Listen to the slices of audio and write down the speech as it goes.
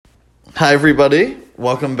Hi, everybody.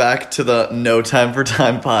 Welcome back to the No Time for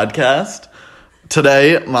Time podcast.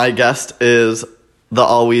 Today, my guest is the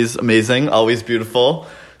always amazing, always beautiful,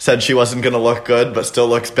 said she wasn't going to look good, but still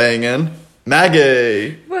looks banging,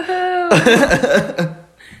 Maggie. Woohoo!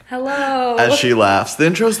 Hello. As she laughs. The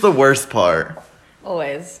intro's the worst part.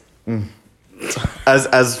 Always.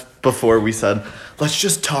 As before we said, let's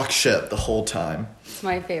just talk shit the whole time. It's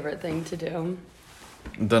my favorite thing to do.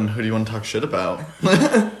 Then who do you want to talk shit about?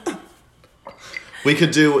 We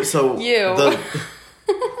could do, so... You.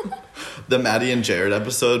 The Maddie and Jared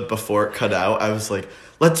episode, before it cut out, I was like,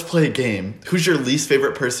 let's play a game. Who's your least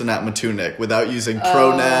favorite person at Matunic without using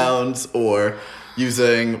pronouns or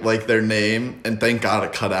using, like, their name? And thank God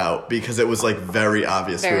it cut out because it was, like, very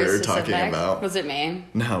obvious Very who we were specific. talking about. Was it me?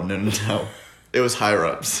 No. It was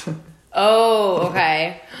higher-ups. Oh,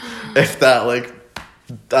 okay. If that, like,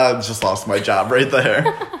 I just lost my job right there.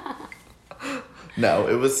 No,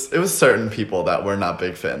 it was certain people that we're not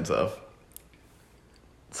big fans of.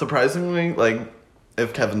 Surprisingly, like,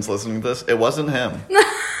 if Kevin's listening to this, it wasn't him.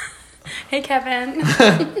 Hey, Kevin.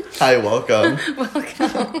 Hi, welcome.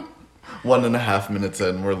 Welcome. 1.5 minutes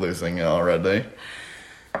in, we're losing it already.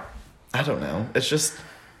 I don't know. It's just,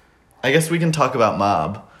 I guess we can talk about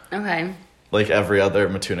Mob. Okay. Like every other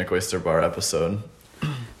Matunic Oyster Bar episode.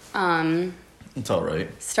 It's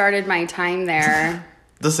alright. Started my time there.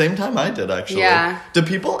 The same time I did, actually. Yeah. Do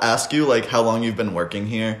people ask you, like, how long you've been working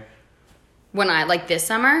here? When like, this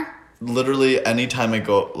summer? Literally, anytime I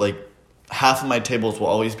go, like, half of my tables will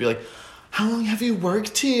always be like, how long have you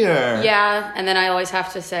worked here? Yeah, and then I always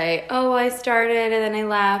have to say, oh, I started, and then I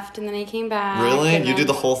left, and then I came back. Really? And You do then...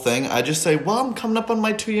 the whole thing? I just say, well, I'm coming up on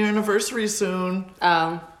my 2-year anniversary soon.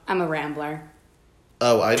 Oh, I'm a rambler.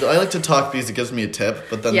 Oh, I like to talk because it gives me a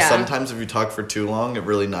tip, but then Yeah. sometimes if you talk for too long, it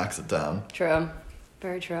really knocks it down. True.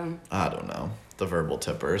 Very true. I don't know. The verbal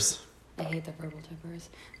tippers. I hate the verbal tippers.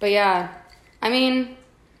 But yeah, I mean,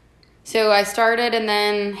 so I started and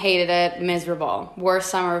then hated it. Miserable. Worst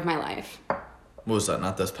summer of my life. What was that?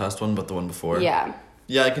 Not this past one, but the one before? Yeah.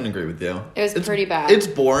 Yeah, I can agree with you. It was pretty bad. It's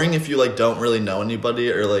boring if you, like, don't really know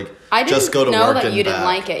anybody or, like, I didn't just go to know work that and you didn't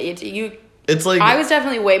back. like it. You. It's like... I was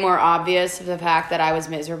definitely way more obvious of the fact that I was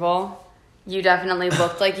miserable. You definitely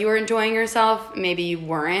looked like you were enjoying yourself. Maybe you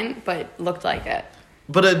weren't, but looked like it.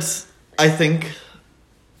 But it's, I think,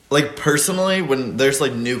 like, personally, when there's,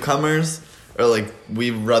 like, newcomers, or, like,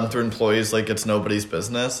 we run through employees like it's nobody's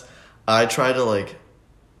business, I try to, like,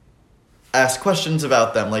 ask questions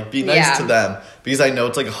about them, like, be nice Yeah. to them, because I know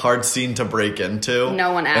it's, like, a hard scene to break into.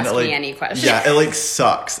 No one and asked it, like, me any questions. Yeah, it, like,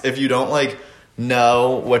 sucks. If you don't, like,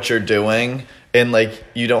 know what you're doing, and, like,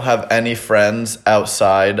 you don't have any friends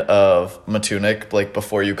outside of Matunic, like,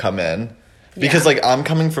 before you come in. Because, Yeah. like, I'm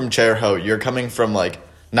coming from Chair Ho, you're coming from, like,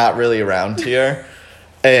 not really around here.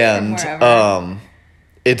 And Wherever.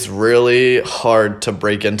 it's really hard to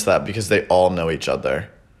break into that because they all know each other.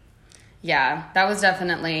 Yeah, that was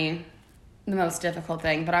definitely the most difficult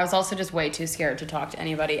thing. But I was also just way too scared to talk to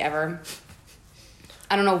anybody ever.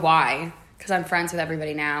 I don't know why, because I'm friends with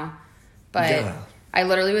everybody now. But Yeah. I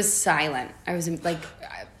literally was silent. I was like,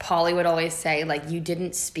 Polly would always say, like, you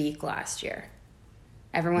didn't speak last year.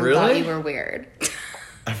 Everyone thought Really? you were weird.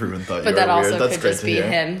 Everyone thought you But were that weird. also That's could great just to be hear.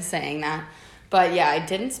 him saying that. But yeah, I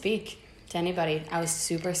didn't speak to anybody. I was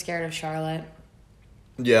super scared of Charlotte.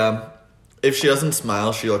 Yeah. If she doesn't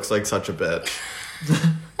smile, she looks like such a bitch.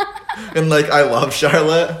 And, like, I love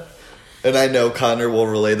Charlotte. And I know Connor will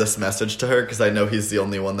relay this message to her because I know he's the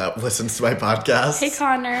only one that listens to my podcast. Hey,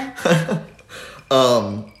 Connor.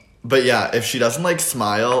 But yeah, if she doesn't, like,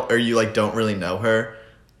 smile or you, like, don't really know her,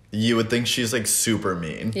 you would think she's, like, super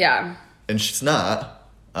mean. Yeah. And she's not,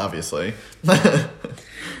 obviously.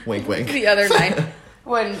 Wink, wink. The other night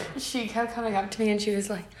when she kept coming up to me and she was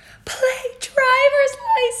like, play driver's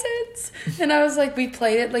license. And I was like, we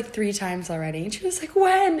played it like 3 times already. And she was like,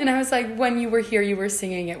 when? And I was like, when you were here, you were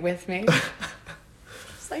singing it with me.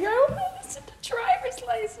 She's like, I want to listen to driver's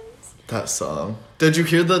license. That song. Did you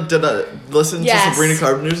hear did I listen Yes. to Sabrina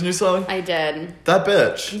Carpenter's new song? I did. That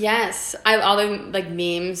bitch. Yes. All the like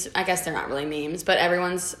memes, I guess they're not really memes, but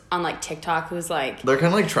everyone's on like TikTok who's like, They're kind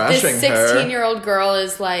of like trashing this her. 16-year-old girl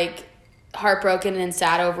is like heartbroken and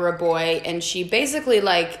sad over a boy, and she basically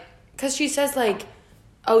like, because she says like,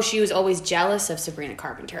 oh, she was always jealous of Sabrina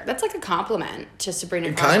Carpenter. That's like a compliment to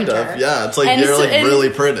Sabrina Kind Carpenter. of, yeah. It's like, And you're so- like and really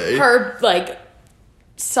pretty. Her like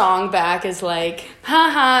song back is like,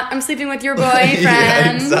 haha, I'm sleeping with your boyfriend.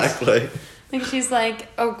 Yeah, exactly. Like she's like,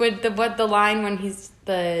 oh, good. The line when he's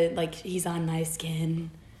on my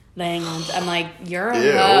skin, laying on. I'm like, you're a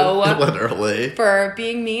Ew, hoe literally. for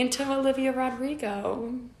being mean to Olivia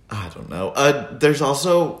Rodrigo. I don't know. There's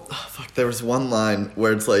also there was one line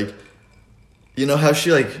where it's like, you know how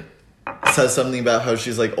she like says something about how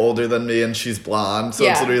she's like older than me and she's blonde, so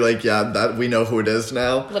it's literally like, yeah, that we know who it is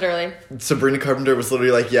now. Literally. Sabrina Carpenter was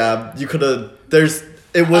literally like, yeah, you could have.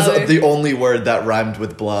 It was the only word that rhymed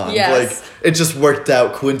with blonde. Yes. Like it just worked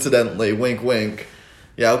out coincidentally. Wink, wink.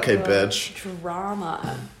 Yeah, okay, bitch.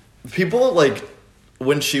 Drama. People like.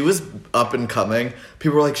 When she was up and coming,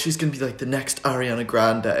 people were like, she's gonna be like the next Ariana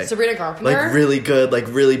Grande. Sabrina Carpenter? Like really good, like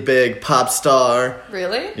really big, pop star.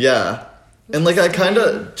 Really? Yeah. And like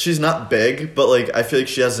she's not big, but like I feel like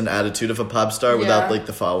she has an attitude of a pop star without like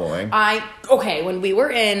the following. When we were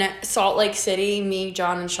in Salt Lake City, me,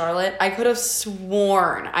 John, and Charlotte, I could have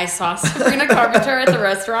sworn I saw Sabrina Carpenter at the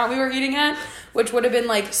restaurant we were eating at, which would have been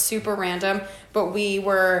like super random, but we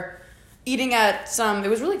were eating at it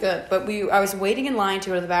was really good, but I was waiting in line to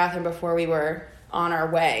go to the bathroom before we were on our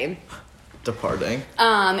way. Departing.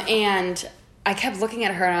 And I kept looking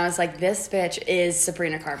at her and I was like, this bitch is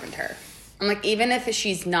Sabrina Carpenter. I'm like, even if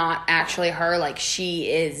she's not actually her, like she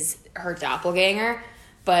is her doppelganger,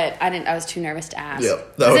 but I was too nervous to ask.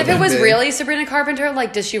 Yep. Because if it was really Sabrina Carpenter,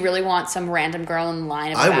 like does she really want some random girl in the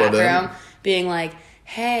line of the bathroom being like,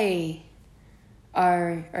 hey,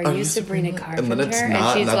 Are you Sabrina Carpenter? And then it's not,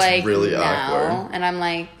 and she's and that's like, really no. awkward. And I'm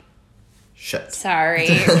like, shit. Sorry.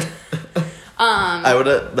 I would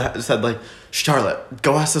have said like, Charlotte,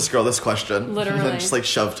 go ask this girl this question. Literally. And then just like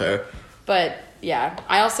shoved her. But yeah,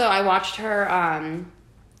 I watched her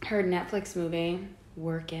Netflix movie,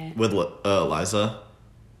 Work It. With Liza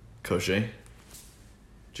Koshy.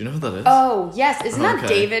 Do you know who that is? Oh, yes. Isn't that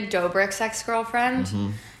David Dobrik's ex-girlfriend?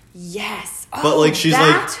 Mm-hmm. Yes. Oh, but like she's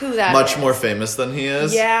like who that much is. more famous than he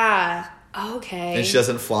is. Yeah. Okay. And she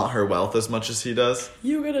doesn't flaunt her wealth as much as he does.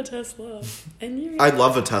 You got a Tesla. I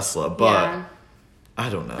love a Tesla, but I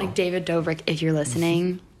don't know. Like David Dobrik, if you're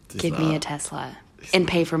listening, give me a Tesla and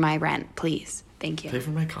pay for my rent, please. Thank you. Pay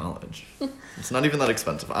for my college. It's not even that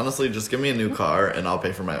expensive. Honestly, just give me a new car and I'll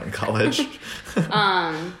pay for my own college.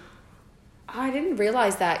 I didn't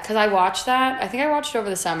realize that because I watched that. I think I watched it over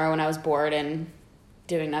the summer when I was bored and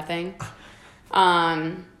doing nothing.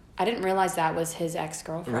 I didn't realize that was his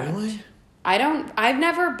ex-girlfriend. Really? I've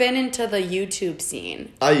never been into the YouTube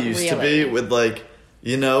scene. I used to be with like,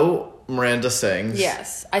 Miranda Sings.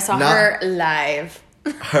 Yes. I saw her live.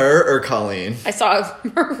 Her or Colleen? I saw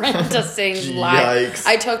Miranda Sings live. Yikes.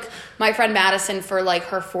 I took my friend Madison for like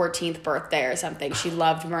her 14th birthday or something. She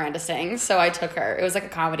loved Miranda Sings, so I took her. It was like a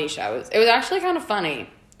comedy show. It was actually kind of funny.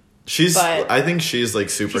 I think she's like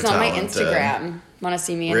super talented. She's on my Instagram. Want to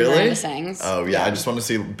see me in Really? Miranda Sings? Oh yeah, I just want to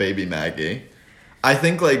see baby Maggie. I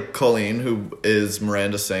think like Colleen, who is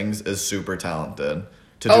Miranda Sings, is super talented.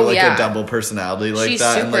 To do a double personality like she's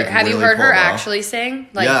that. Super. And, like, have really you heard her pull it off. actually sing?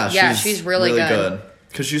 Like, she's really good.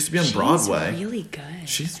 Because she used to be on Broadway. She's really good.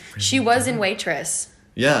 She was in Waitress.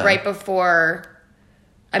 Yeah. Right before.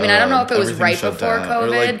 I mean, I don't know if it was right before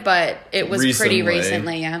COVID, but it was pretty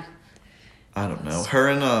recently, yeah. I don't know. Her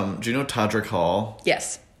and, do you know Todrick Hall?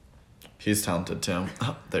 Yes. He's talented too.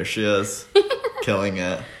 Oh, there she is. Killing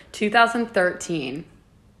it. 2013.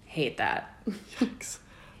 Hate that. Yikes.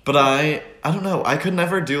 But I don't know. I could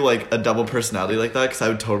never do like a double personality like that because I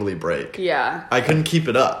would totally break. Yeah. I couldn't keep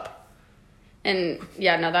it up. And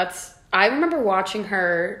yeah, no, I remember watching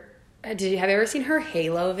her. Have you ever seen her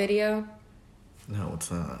Halo video? No, what's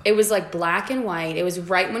that? It was like black and white. It was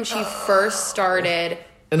right when she first started.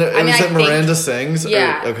 And was it Miranda Sings?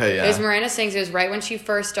 Yeah. Okay, yeah. It was Miranda Sings. It was right when she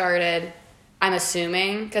first started, I'm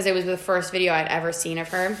assuming, because it was the first video I'd ever seen of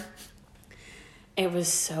her. It was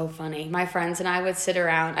so funny. My friends and I would sit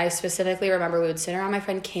around. I specifically remember we would sit around my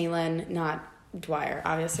friend Kaylin, not Dwyer.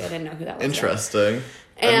 Obviously, I didn't know who that was. Interesting.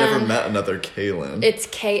 I've never met another Kaylin. It's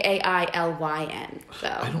Kailyn, though.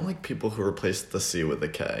 I don't like people who replace the C with a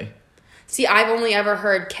K. See, I've only ever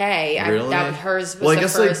heard K. Really? Hers was well, I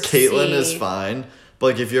guess like Caitlyn C. is fine, but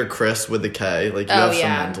like if you're Chris with a K, like you have some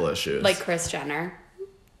mental issues. Like Kris Jenner.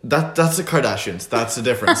 That's the Kardashians. That's a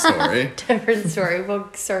different story. Different story.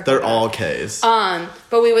 We'll circle. They're all K's.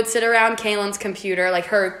 But we would sit around Kaylyn's computer, like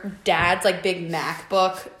her dad's like big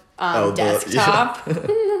MacBook desktop,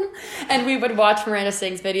 and we would watch Miranda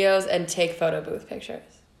Sings videos and take photo booth pictures.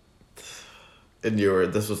 And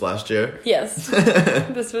this was last year? Yes.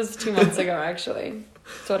 This was 2 months ago, actually.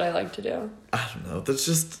 That's what I like to do. I don't know. That's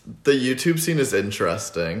just, the YouTube scene is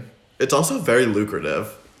interesting. It's also very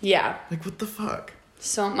lucrative. Yeah. Like, what the fuck?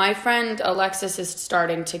 So my friend Alexis is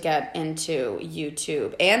starting to get into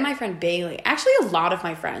YouTube. And my friend Bailey. Actually, a lot of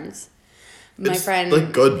my friends. My friend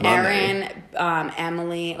like good money. Erin,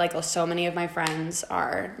 Emily, like so many of my friends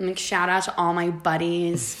are. Like, shout out to all my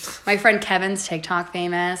buddies. My friend Kevin's TikTok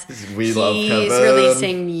famous. We love Kevin. He's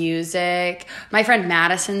releasing music. My friend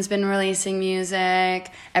Madison's been releasing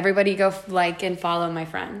music. Everybody go like and follow my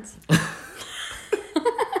friends.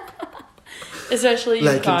 Especially you,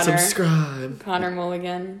 like Connor. and subscribe. Connor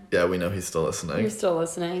Mulligan. Yeah, we know he's still listening. You're still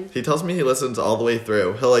listening. He tells me he listens all the way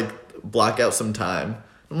through. He'll like block out some time.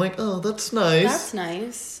 I'm like, oh, that's nice. That's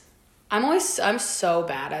nice. I'm so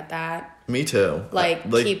bad at that. Me too. Like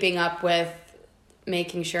keeping up with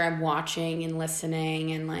making sure I'm watching and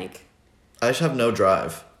listening and like. I just have no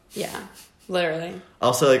drive. Yeah, literally.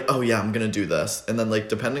 I'll say like, oh yeah, I'm gonna do this, and then like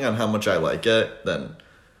depending on how much I like it, then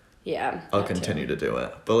yeah, I'll continue to do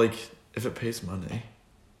it. But like, if it pays money,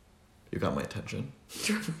 you got my attention.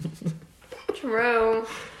 True.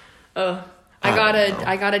 Oh,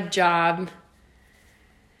 I got a job.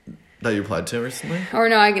 That you applied to recently? Or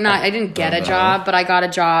no, I didn't get a job, but I got a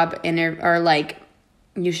job or like,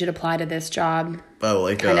 you should apply to this job. Oh,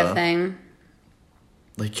 like kind of thing.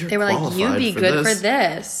 Like they were like, you'd be good for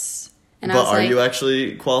this. And but I was like, are you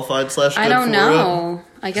actually qualified / good? I don't know.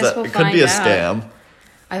 I guess we'll find out. It could be a scam.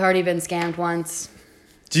 I've already been scammed once.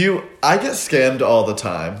 I get scammed all the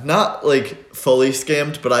time. Not like fully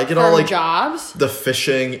scammed, but I get all like jobs? The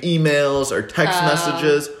phishing emails or text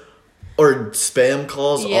messages or spam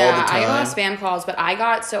calls all the time. I get a lot of spam calls, but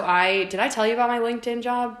did I tell you about my LinkedIn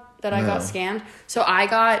job that I got scammed? So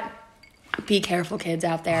be careful kids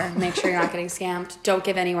out there. Make sure you're not getting scammed. Don't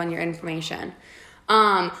give anyone your information.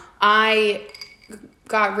 I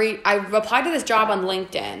applied to this job on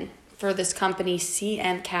LinkedIn for this company,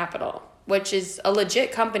 CM Capital, which is a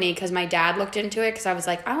legit company because my dad looked into it because I was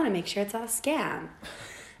like, I want to make sure it's not a scam.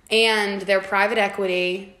 And they're private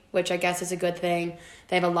equity, which I guess is a good thing.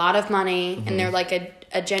 They have a lot of money, and they're like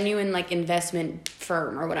a genuine like investment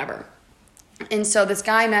firm or whatever. And so this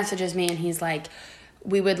guy messages me, and he's like,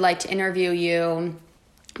 we would like to interview you.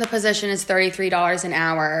 The position is $33 an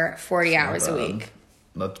hour, 40 hours a week.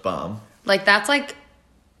 That's bomb. Like, that's like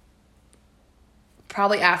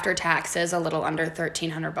probably after taxes, a little under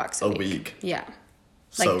 $1,300 a week. Yeah.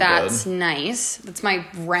 Like, so that's good. Nice. That's my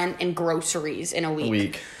rent and groceries in a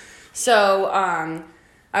week. So,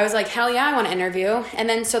 I was like, hell yeah, I want to interview. And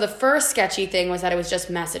then, so the first sketchy thing was that it was just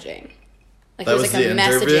messaging. Like, that it was like a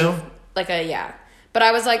messaging. Interview? But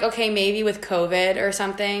I was like, okay, maybe with COVID or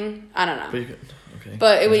something. I don't know. But you could, okay.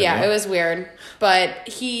 But it was weird. But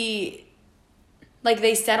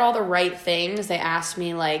they said all the right things. They asked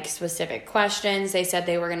me, like, specific questions. They said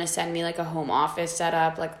they were going to send me, like, a home office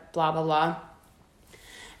setup, like, blah, blah, blah.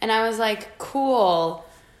 And I was like, cool.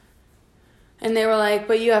 And they were like,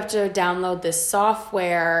 but you have to download this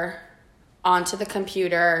software onto the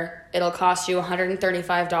computer. It'll cost you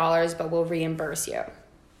 $135, but we'll reimburse you.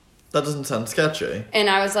 That doesn't sound sketchy.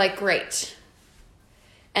 And I was like, great.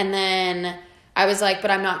 And then I was like,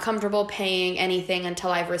 but I'm not comfortable paying anything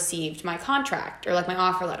until I've received my contract or like my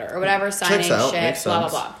offer letter or whatever, signing shit, blah, blah,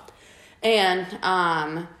 blah.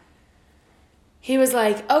 And he was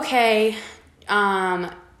like, okay,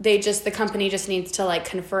 the company just needs to like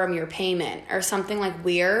confirm your payment or something like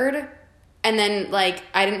weird. And then like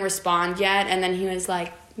I didn't respond yet. And then he was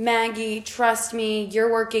like, Maggie, trust me, you're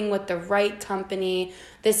working with the right company.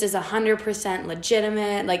 This is 100%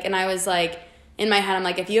 legitimate. Like, and I was like, in my head, I'm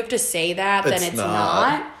like, if you have to say that, then it's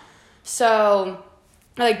not. So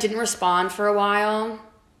I like didn't respond for a while.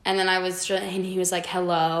 And then and he was like,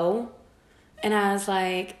 hello. And I was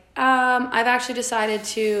like, I've actually decided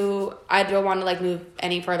I don't want to like move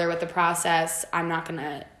any further with the process. I'm not going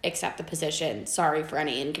to accept the position. Sorry for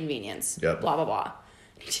any inconvenience. Yep. Blah, blah, blah.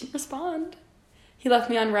 And he didn't respond. He left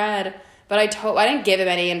me on red. But I didn't give him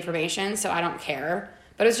any information, so I don't care.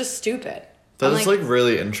 But it was just stupid. That is like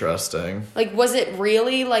really interesting. Like, was it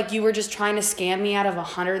really like you were just trying to scam me out of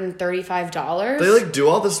 $135? They like do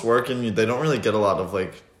all this work and they don't really get a lot of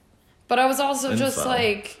like. But I was also just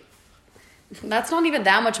like, that's not even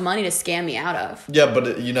that much money to scam me out of. Yeah,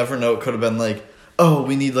 but you never know. It could have been like, oh,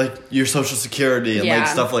 we need like your social security and like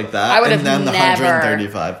stuff like that. I would have never. The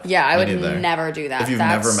 $135. Yeah, I would never do that. If you've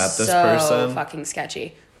never met this person, so fucking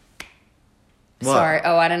sketchy. What? Sorry.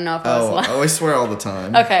 Oh, I didn't know if I was. I always swear all the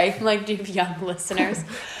time. Okay, like do you have young listeners?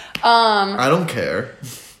 I don't care.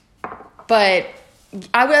 But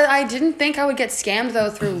I didn't think I would get scammed though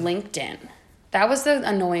through LinkedIn. That was the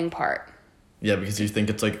annoying part. Yeah, because you think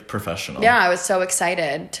it's like professional. Yeah, I was so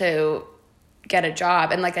excited to get a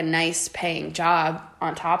job and like a nice paying job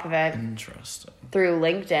on top of it. Interesting. Through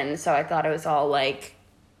LinkedIn, so I thought it was all like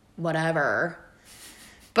whatever.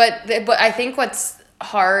 But I think what's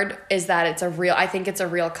hard is that I think it's a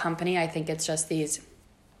real company. I think it's just these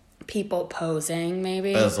people posing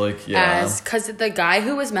maybe. Because the guy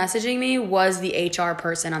who was messaging me was the HR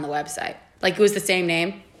person on the website. Like, it was the same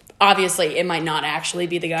name. Obviously, it might not actually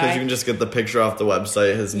be the guy. Because you can just get the picture off the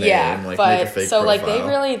website, his name, make a fake profile. Like,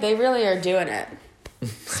 they really are doing it.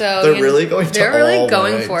 So they're really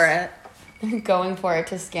going for it. Going for it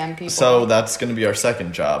to scam people. So that's going to be our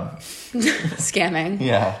second job. Scamming.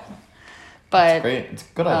 Yeah. But it's great. It's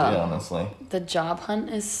a good idea, honestly. The job hunt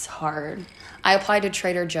is hard. I applied to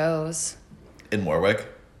Trader Joe's. In Warwick?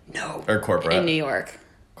 No. Or corporate? In New York.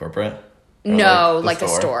 Corporate? Or no, like a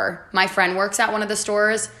store. My friend works at one of the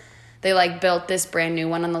stores. They like built this brand new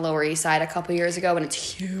one on the Lower East Side a couple years ago, and it's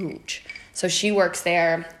huge. So she works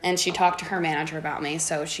there, and she talked to her manager about me.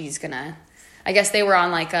 So she's gonna, I guess they were on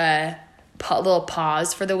like a little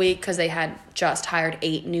pause for the week because they had just hired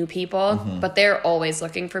 8 new people. But they're always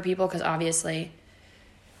looking for people because obviously,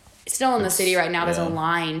 still in the city right now, there's a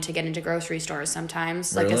line to get into grocery stores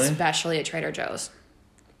sometimes, like especially at Trader Joe's.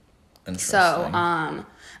 Interesting. So,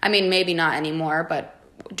 I mean, maybe not anymore, but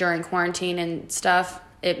during quarantine and stuff,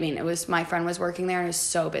 it was my friend was working there and it was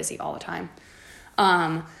so busy all the time.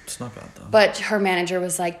 It's not bad though. But her manager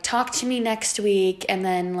was like, talk to me next week and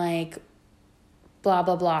then like blah,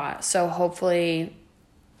 blah, blah. So hopefully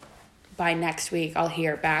by next week I'll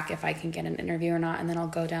hear back if I can get an interview or not, and then I'll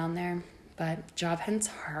go down there. But job hunt's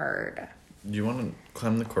hard. You want to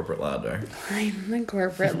climb the corporate ladder. Climb the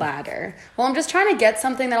corporate ladder. Well, I'm just trying to get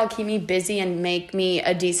something that'll keep me busy and make me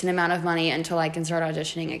a decent amount of money until I can start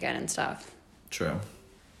auditioning again and stuff. True.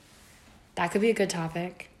 That could be a good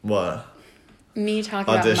topic. What? Me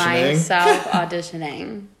talking about myself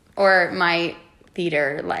auditioning. Or my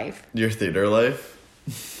theater life. Your theater life?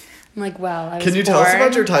 I'm like, well, I was Can you tell us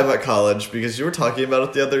about your time at college? Because you were talking about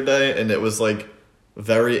it the other day, and it was, like,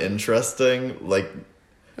 very interesting. Like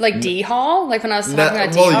D-Hall? Like when I was talking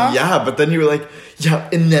about D-Hall? Well, yeah, but then you were like, yeah,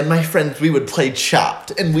 and then my friends, we would play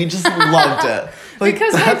Chopped, and we just loved it. Like,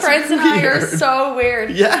 because my friends and I are so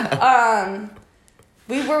weird. Yeah.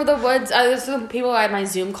 We were the woods. There's some people I had my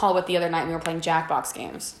Zoom call with the other night, and we were playing Jackbox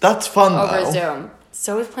games. That's fun, over Zoom.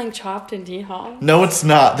 So is playing Chopped in D-Hall? No, it's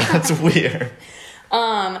not. That's weird.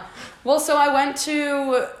 Well, so I went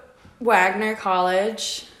to Wagner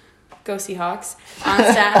College, go Seahawks, on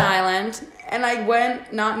Staten Island, and I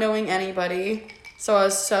went not knowing anybody, so I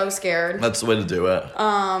was so scared. That's the way to do it.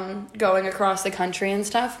 Going across the country and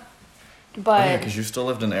stuff. But yeah, because you still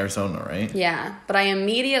lived in Arizona, right? Yeah, but I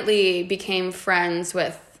immediately became friends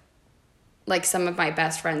with, like, some of my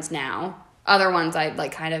best friends now. Other ones I,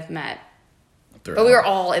 like, kind of met. But we were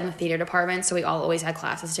all in the theater department, so we all always had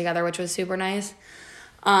classes together, which was super nice.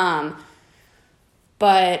 But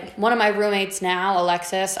one of my roommates now,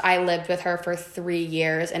 Alexis, I lived with her for 3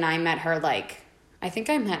 years, and I met her, like, I think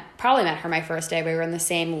probably met her my first day. We were in the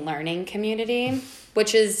same learning community,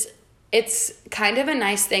 which is, it's kind of a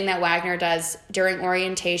nice thing that Wagner does during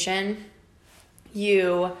orientation.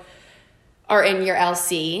 You are in your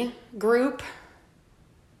LC group,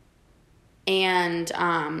 and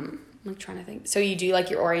I'm trying to think. So you do like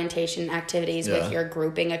your orientation activities with your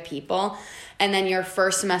grouping of people, and then your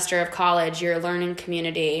first semester of college, your learning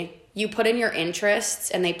community, you put in your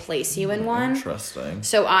interests and they place you in one. Interesting.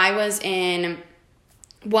 So I was in,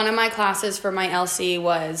 one of my classes for my LC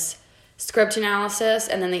was script analysis,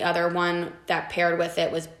 and then the other one that paired with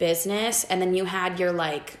it was business, and then you had your,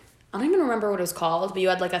 like, I don't even remember what it was called, but you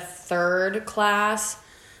had like a third class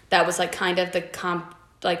that was like kind of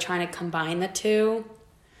like trying to combine the two.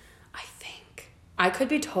 I think I could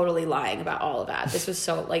be totally lying about all of that. This was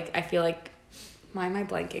so, like, I feel like, why am I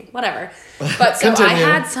blanking? Whatever. But so I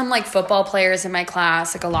had some like football players in my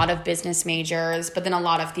class, like a lot of business majors, but then a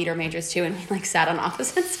lot of theater majors too, and we like sat on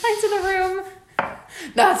opposite sides of the room.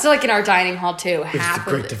 That's like in our dining hall too. Half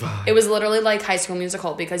the great divide. It was literally like High School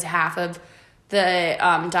Musical, because half of the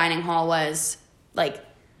dining hall was like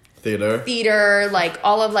theater, like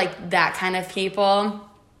all of like that kind of people,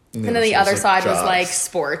 and then the other side was like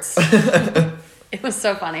sports. It was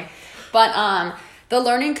so funny, but the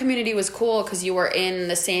learning community was cool because you were in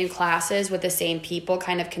the same classes with the same people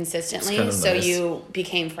kind of consistently, kind of so nice. You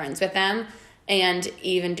became friends with them, and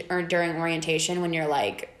even during orientation when you're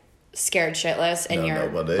like scared shitless and you're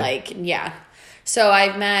nobody. Like, yeah. So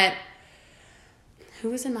I've met,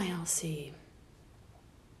 who was in my LC?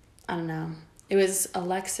 I don't know. It was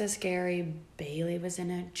Alexis, Gary, Bailey was in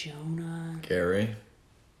it, Jonah. Gary.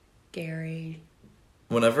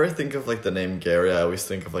 Whenever I think of like the name Gary, I always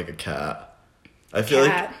think of like a cat. I feel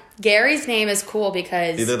like Gary's name is cool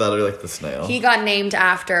because either that or like the snail. He got named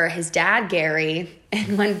after his dad, Gary,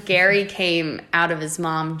 and when Gary came out of his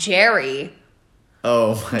mom, Jerry,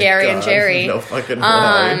 Oh my Gary God. and Jerry. No fucking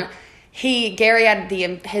way. Gary had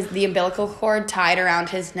the umbilical cord tied around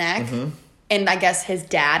his neck, and I guess his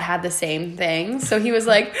dad had the same thing. So he was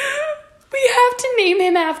like, "We have to name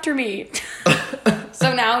him after me."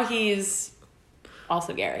 So now he's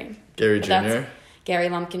also Gary. Gary Jr.? Gary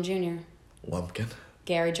Lumpkin Jr. Lumpkin.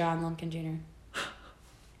 Gary John Lumpkin Jr.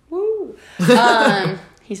 Woo.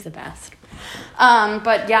 He's the best.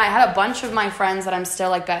 But yeah, I had a bunch of my friends that I'm still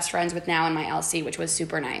like best friends with now in my LC, which was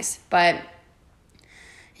super nice. But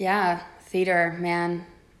yeah, theater, man.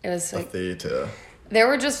 It was like, theater. there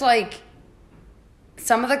were just like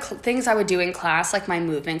some of the things I would do in class, like my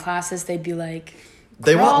movement classes, they'd be like,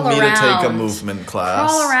 they want me around, to take a movement class.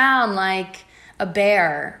 Crawl around like a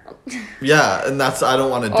bear. Yeah, and I don't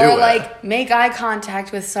want to do it. Or like make eye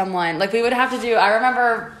contact with someone. Like we would have to do, I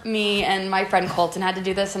remember me and my friend Colton had to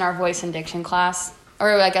do this in our voice and diction class.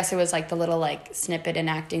 Or I guess it was like the little like snippet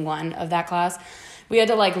enacting one of that class. We had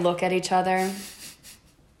to like look at each other.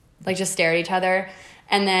 Like just stare at each other.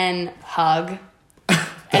 And then hug.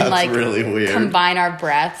 And like really weird. Combine our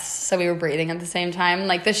breaths so we were breathing at the same time.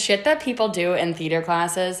 Like the shit that people do in theater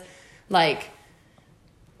classes, like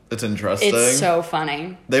it's interesting. it's so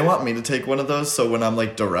funny. They want me to take one of those so when I'm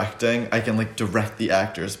like directing, I can like direct the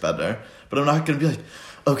actors better. But I'm not gonna be like,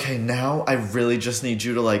 okay, now I really just need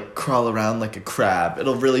you to like crawl around like a crab.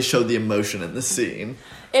 It'll really show the emotion in the scene.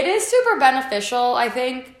 It is super beneficial, I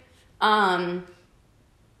think.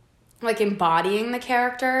 Like embodying the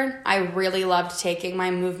character. I really loved taking my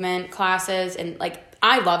movement classes and like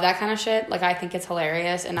I love that kind of shit. Like I think it's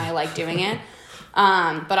hilarious and I like doing it.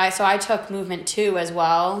 But I took movement 2 as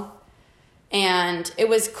well. And it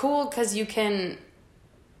was cool because you can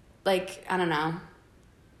like, I don't know.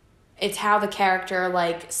 It's how the character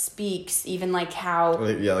like speaks, even like how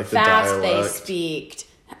like fast the they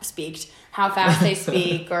speaked. How fast they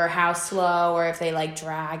speak or how slow, or if they like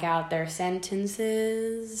drag out their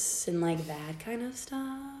sentences and like that kind of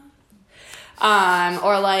stuff.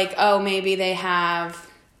 Or like, oh, maybe they have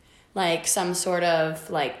like some sort of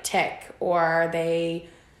like tic, or they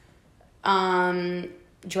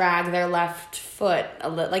drag their left foot a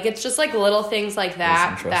little. Like it's just like little things like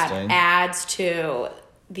that that adds to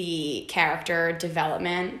the character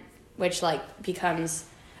development, which like becomes,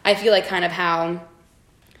 I feel like kind of how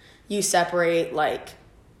you separate like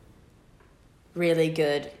really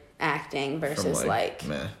good acting versus like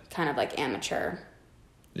meh. Kind of like amateur.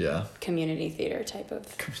 Yeah. Community theater type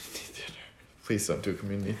of. Community theater. Please don't do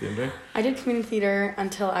community theater. I did community theater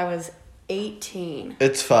until I was 18.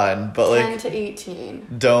 It's fine, but 10 like to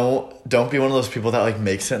 18. Don't be one of those people that like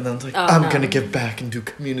makes it and then it's like, I'm gonna give back and do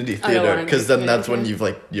community theater, because then that's when you've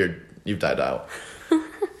died out.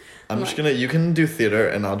 You can do theater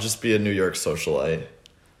and I'll just be a New York socialite.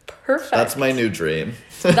 Perfect. That's my new dream.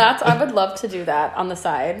 I would love to do that on the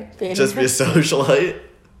side. Just be a socialite.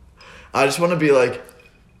 I just want to be like,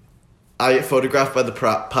 I photographed by the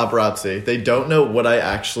paparazzi. They don't know what I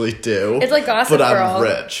actually do. It's like Gossip Girl. But Girl. I'm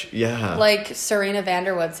rich. Yeah. Like Serena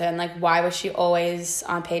Vanderwoodson. Like, why was she always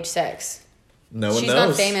on page 6? No one knows. She's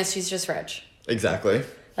not famous. She's just rich. Exactly.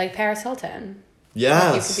 Like Paris Hilton.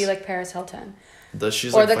 Yes. You could be like Paris Hilton.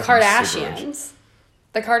 She's or like the Kardashians.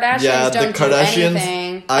 The Kardashians don't do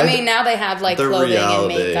anything. I mean, now they have like clothing and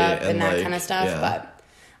makeup and that kind of stuff, but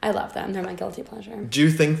I love them. They're my guilty pleasure. Do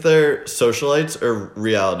you think they're socialites or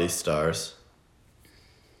reality stars?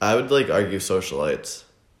 I would like argue socialites.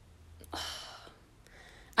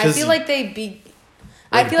 I feel like they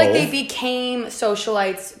became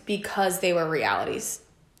socialites because they were realities.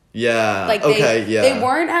 Yeah. Like they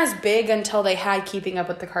weren't as big until they had Keeping Up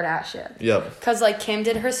with the Kardashians. Yep. Because like Kim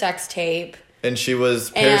did her sex tape. And she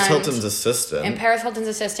was Paris Hilton's assistant.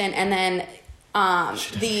 And then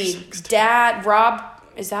the dad, Rob,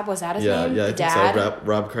 was that his name? Yeah, I think so.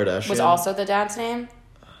 Rob Kardashian. Was also the dad's name?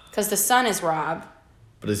 Because the son is Rob.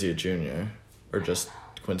 But is he a junior? Or just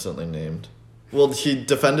coincidentally named? Well, he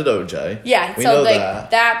defended OJ. Yeah, we know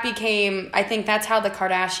that became, I think that's how the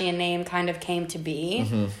Kardashian name kind of came to be.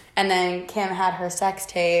 Mm-hmm. And then Kim had her sex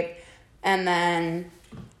tape, and then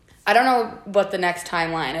I don't know what the next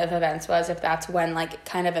timeline of events was, if that's when, like,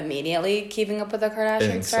 kind of immediately Keeping Up with the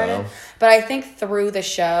Kardashians started. So. But I think through the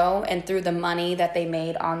show and through the money that they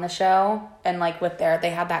made on the show, and, like,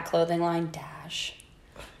 they had that clothing line, Dash.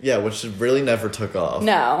 Yeah, which really never took off.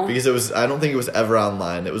 No. Because I don't think it was ever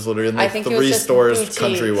online. It was literally in, like, 3 stores boutiques.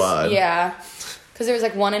 Countrywide. Yeah. Because there was,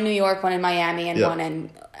 like, one in New York, one in Miami, and one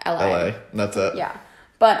in LA. And that's it. Yeah.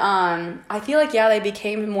 But I feel like, they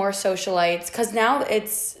became more socialites. Because now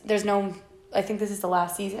I think this is the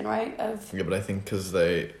last season, right? Yeah, but I think because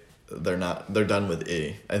they're done with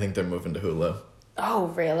E. I think they're moving to Hulu. Oh,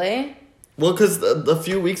 really? Well, because a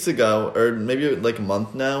few weeks ago, or maybe like a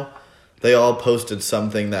month now, they all posted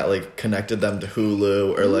something that like connected them to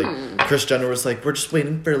Hulu, or like Kris Jenner was like, we're just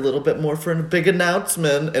waiting for a little bit more for a big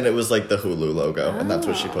announcement, and it was like the Hulu logo, and that's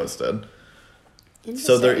what she posted.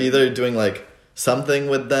 So they're either doing like something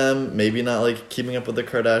with them, maybe not like keeping up with the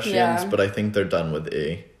Kardashians, but I think they're done with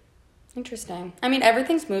E. Interesting. I mean,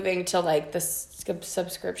 everything's moving to like the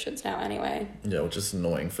subscriptions now anyway. Yeah, which is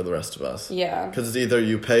annoying for the rest of us. Yeah. Because it's either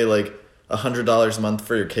you pay like $100 a month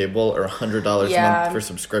for your cable or $100 a month for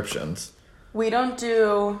subscriptions. We don't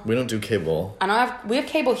do cable. We have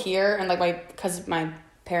cable here, and like because my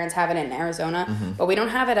parents have it in Arizona, but we don't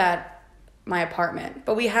have it at my apartment.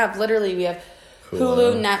 But we have Hulu,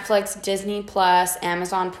 Netflix, Disney Plus,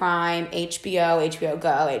 Amazon Prime, HBO, HBO Go,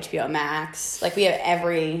 HBO Max. Like we have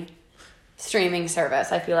every streaming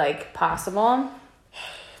service I feel like possible.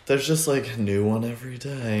 There's just like a new one every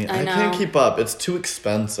day. I know. Can't keep up. It's too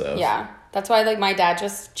expensive. Yeah. That's why like my dad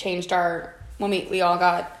just changed when we all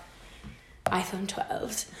got iPhone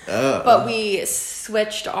 12s. But we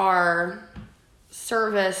switched our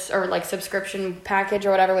service or like subscription package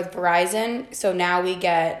or whatever with Verizon. So now we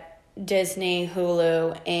get Disney,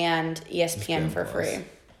 Hulu, and ESPN for free.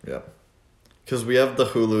 Yep. Because we have the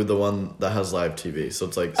Hulu, the one that has live TV. So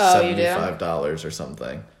it's like $75 or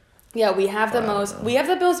something. Yeah, we have the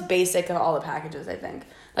most basic of all the packages, I think.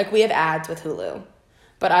 Like we have ads with Hulu.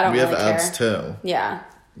 But I don't really care. We have ads too. Yeah.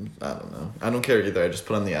 I don't know. I don't care either. I just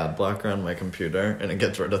put on the ad blocker on my computer and it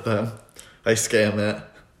gets rid of them. I scam it.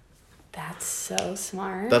 That's so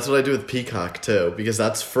smart. That's what I do with Peacock too, because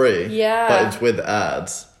that's free. Yeah. But it's with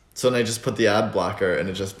ads. So then I just put the ad blocker and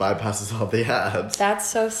it just bypasses all the ads. That's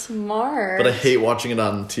so smart. But I hate watching it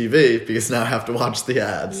on TV because now I have to watch the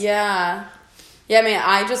ads. Yeah. Yeah, I mean,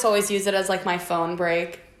 I just always use it as like my phone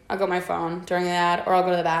break. I'll go on my phone during the ad, or I'll go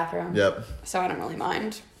to the bathroom. Yep. So I don't really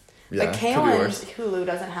mind. Yeah, like Kaylin's Hulu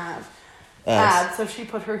doesn't have ads, so she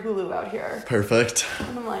put her Hulu out here. Perfect.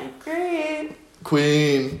 And I'm like, great.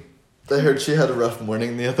 Queen. I heard she had a rough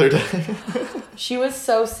morning the other day. She was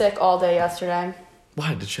so sick all day yesterday.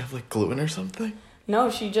 Why? Did she have like gluten or something?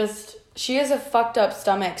 No, she has a fucked up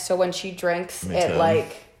stomach, so when she drinks, it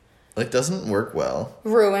like doesn't work well.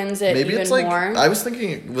 Ruins it. Maybe even it's like more. I was thinking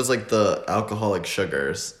it was like the alcoholic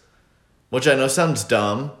sugars. Which I know sounds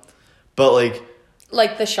dumb, but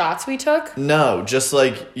like the shots we took? No, just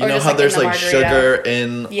like you know how there's like sugar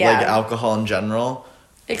in like alcohol in general.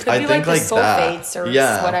 It could be like the sulfates or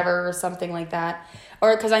whatever or something like that.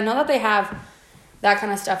 Or because I know that they have that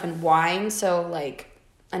kind of stuff in wine, so like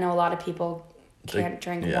I know a lot of people can't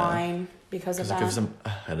drink wine because of that. It gives them a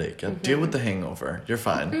headache. Deal with the hangover. You're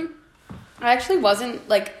fine. Mm-hmm. I actually wasn't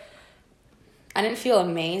like I didn't feel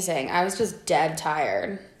amazing. I was just dead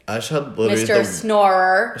tired. I just had literally Mr.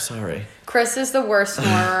 Snorer. Sorry. Chris is the worst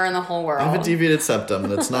snorer in the whole world. I have a deviated septum,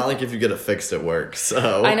 and it's not like if you get it fixed, it works.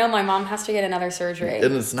 So I know my mom has to get another surgery.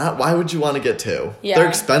 And it's not, why would you want to get two? Yeah. They're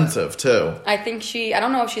expensive, too. I think I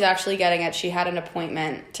don't know if she's actually getting it. She had an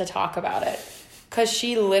appointment to talk about it. Because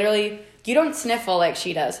she literally, you don't sniffle like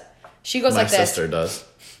she does. She goes like this. My sister does.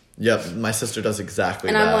 Yep, my sister does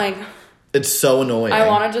exactly that. And I'm like... It's so annoying. I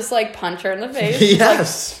want to just like punch her in the face.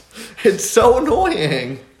 Yes! It's so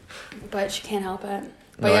annoying. But she can't help it.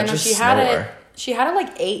 But yeah, no, she had it. She had it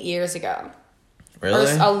like 8 years ago.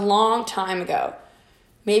 Really? Or a long time ago.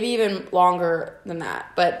 Maybe even longer than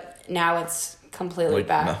that. But now it's completely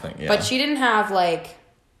back. Nothing, yeah. But she didn't have like,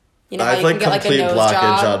 you know, I have how you can get like a nose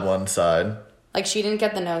blockage job. On one side. Like she didn't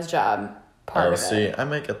get the nose job part of it. See, I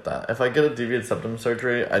might get that. If I get a deviated septum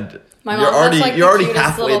surgery, my mom has like the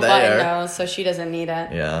cutest little button nose, so she doesn't need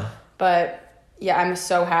it. Yeah. But yeah, I'm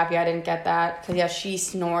so happy I didn't get that because yeah, she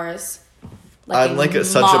snores. I'm like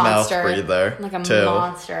such a mouth breather. Like a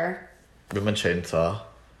monster. With my chainsaw.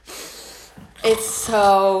 It's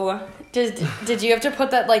so... Did you have to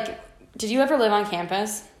put that, like... Did you ever live on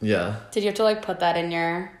campus? Yeah. Did you have to, like, put that in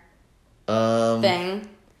your thing?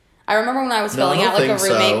 I remember when I was filling out, like, a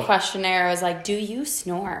roommate questionnaire, I was like, do you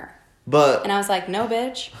snore? And I was like, no,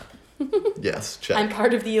 bitch. Yes, check. I'm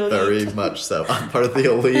part of the elite. Very much so. I'm part of the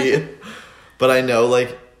elite. But I know,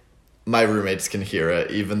 like... My roommates can hear it,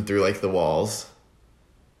 even through, like, the walls.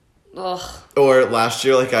 Ugh. Or last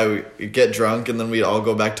year, like, I would get drunk, and then we'd all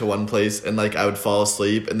go back to one place, and, like, I would fall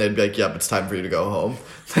asleep, and they'd be like, yep, it's time for you to go home.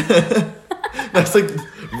 That's, like,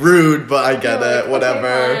 rude, but I get it. Whatever.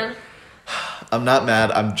 Okay, I'm not mad.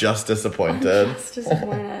 I'm just disappointed.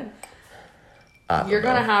 You're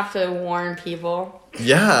going to have to warn people.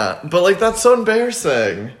 Yeah, but, like, that's so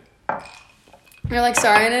embarrassing. You're like,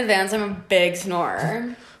 sorry in advance, I'm a big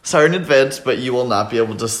snorer. Sorry in advance, but you will not be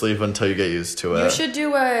able to sleep until you get used to it. You should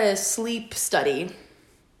do a sleep study.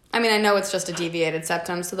 I mean, I know it's just a deviated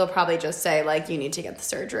septum, so they'll probably just say, like, you need to get the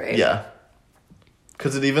surgery. Yeah.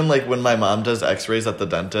 Because it even, like, when my mom does x-rays at the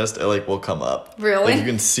dentist, it, like, will come up. Really? Like, you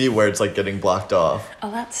can see where it's, like, getting blocked off.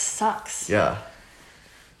 Oh, that sucks. Yeah.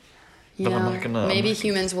 You But know, I'm not gonna... maybe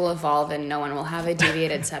humans will evolve and no one will have a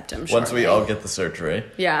deviated septum shortly. Once we all get the surgery.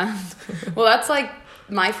 Yeah. Well, that's like,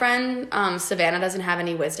 my friend, Savannah doesn't have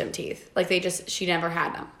any wisdom teeth. Like, she never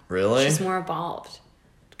had them. Really? She's more evolved.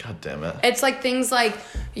 God damn it. It's like things like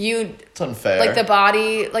It's unfair. like the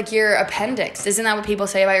body, like your appendix. Isn't that what people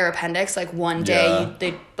say about your appendix? Like one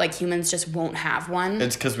day, like humans just won't have one.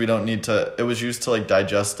 It's because we don't need to. It was used to like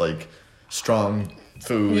digest like strong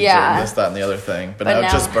foods Yeah. and this, that, and the other thing. But now it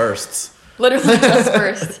now- just bursts. Literally just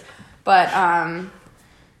burst. But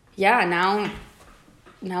yeah, now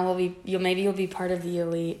you'll be part of the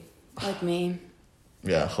elite, like me.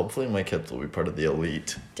 Yeah, hopefully my kids will be part of the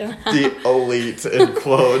elite. Don't have, The elite in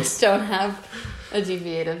quotes. don't have a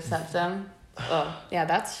deviated septum. Oh, yeah,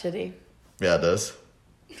 that's shitty. Yeah, it is.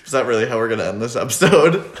 Is that really how we're gonna end this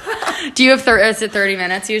episode? Do you have is it 30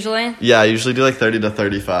 minutes usually? Yeah, I usually do like 30 to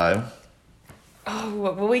 35. Oh,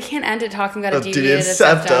 well, we can't end it talking about a Of deviated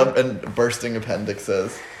septum septum. and bursting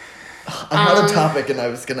appendixes. I had a topic and I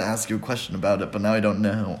was gonna ask you a question about it, but now I don't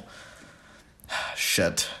know.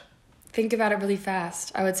 Shit. Think about it really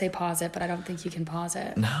fast. I would say pause it, but I don't think you can pause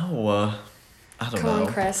it. No, I don't Come know.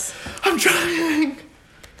 on, Chris. I'm trying.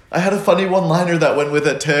 I had a funny one-liner that went with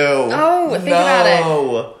it too. Oh, think about it.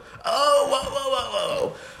 Oh,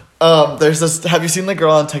 whoa. There's this. Have you seen the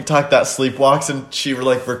girl on TikTok that sleepwalks and she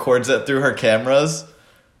like records it through her cameras?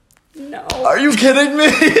 No. Are you kidding me?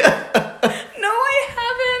 No, I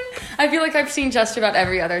haven't. I feel like I've seen just about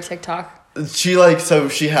every other TikTok. She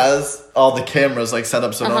she has all the cameras like set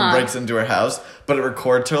up so no one breaks into her house, but it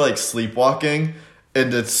records her like sleepwalking,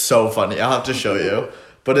 and it's so funny. I'll have to show you.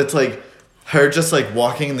 But it's like her just like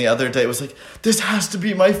walking the other day. It was like, this has to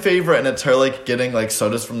be my favorite, and it's her like getting like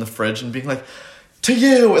sodas from the fridge and being like, to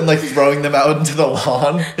you, and like throwing them out into the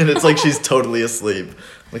lawn, and it's like she's totally asleep.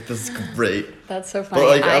 Like, this is great. That's so funny. But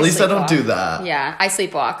like at least I don't sleepwalk. do that. Yeah, I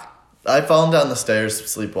sleepwalk. I've fallen down the stairs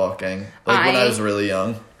sleepwalking like when I was really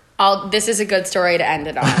young. This is a good story to end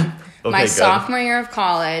it on. My good. sophomore year of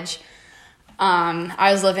college,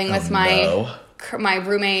 I was living with my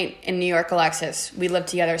roommate in New York, Alexis. We lived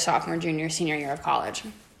together sophomore, junior, senior year of college.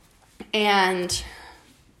 And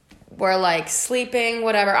we're like sleeping,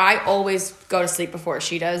 whatever. I always go to sleep before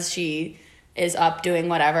she does. She is up doing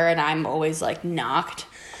whatever, and I'm always like knocked.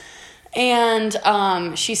 And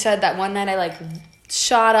she said that one night I like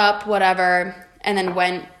shot up, whatever, and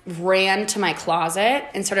then ran to my closet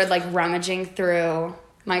and started like rummaging through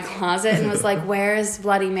my closet and was like, where's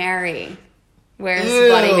Bloody Mary? Where's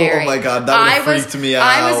Bloody Mary? Oh my God, that would have freaked me out.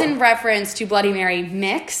 I was in reference to Bloody Mary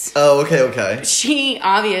mix. Oh, okay. She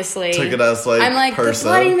obviously took it as like I'm like, person.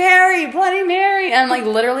 Bloody Mary. And I'm like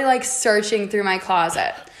literally like searching through my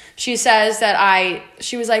closet. She says that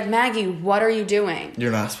she was like, Maggie, what are you doing?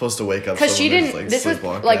 You're not supposed to wake up. Because she didn't, like, this was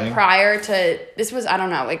sleepwalking. like prior to, this was, I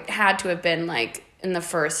don't know, it had to have been like in the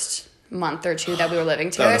first month or two that we were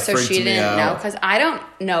living together. So she didn't know, because I don't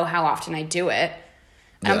know how often I do it.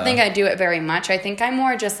 I don't think I do it very much. I think I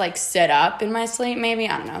more just like sit up in my sleep, maybe.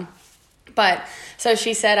 I don't know. But so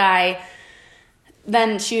she said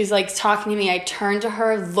then she was like talking to me. I turned to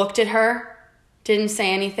her, looked at her, didn't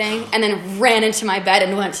say anything, and then ran into my bed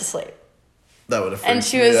and went to sleep. That would have freaked And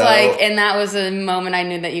she me was out. like, and that was a moment I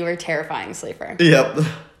knew that you were a terrifying sleeper. Yep.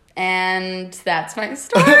 And that's my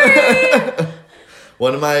story.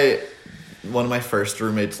 One of my first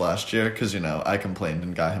roommates last year, because I complained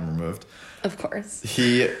and got him removed. Of course.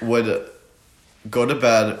 He would go to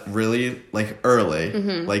bed really like early,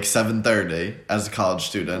 like 7:30 as a college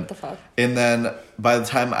student. What the fuck? And then by the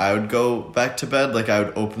time I would go back to bed, like I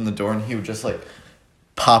would open the door and he would just like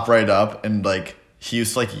pop right up and like he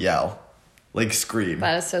used to like yell, like scream.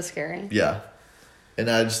 That is so scary. Yeah. And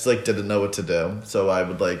I just like didn't know what to do. So I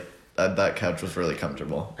would like that couch was really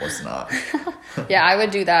comfortable. Was not. Yeah, I would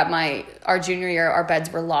do that. Our junior year, our beds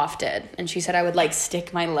were lofted, and she said I would like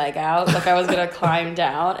stick my leg out like I was gonna climb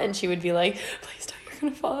down, and she would be like, "Please don't, you're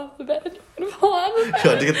gonna fall off the bed. You're gonna fall off the bed." You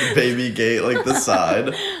had to get the baby gate like the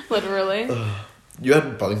side. Literally. You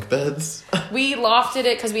had bunk beds? We lofted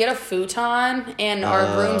it because we had a futon, and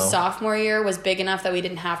our room sophomore year was big enough that we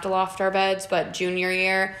didn't have to loft our beds, but junior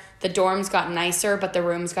year, the dorms got nicer, but the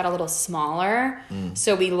rooms got a little smaller.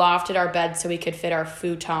 So we lofted our bed so we could fit our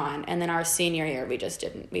futon. And then our senior year, we just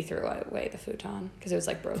didn't. We threw away the futon because it was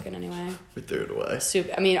like broken anyway. We threw it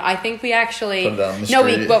away. I think we actually... Put it on the No,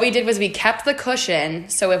 street. what we did was we kept the cushion.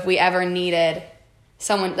 So if we ever needed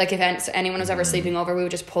someone, like, if anyone was ever sleeping over, we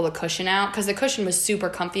would just pull the cushion out because the cushion was super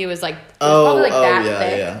comfy. It was like, probably like that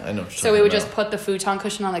thick. Yeah, I know. So we would just put the futon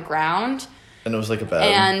cushion on the ground. And it was like a bed.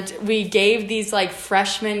 And we gave these, like,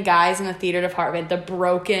 freshman guys in the theater department the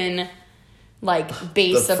broken, like,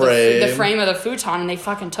 base of the frame of the futon, and they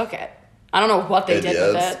fucking took it. I don't know what they did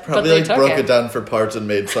with it. Probably, but they like, took broke it down for parts and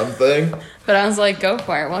made something. But I was like, go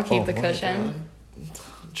for it. We'll keep the cushion.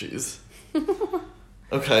 Jeez.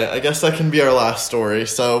 Okay, I guess that can be our last story.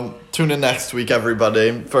 So tune in next week,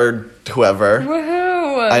 everybody, for whoever.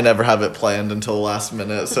 Woohoo! I never have it planned until the last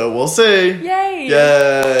minute, so we'll see. Yay!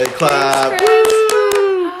 Yay! Clap! Thanks,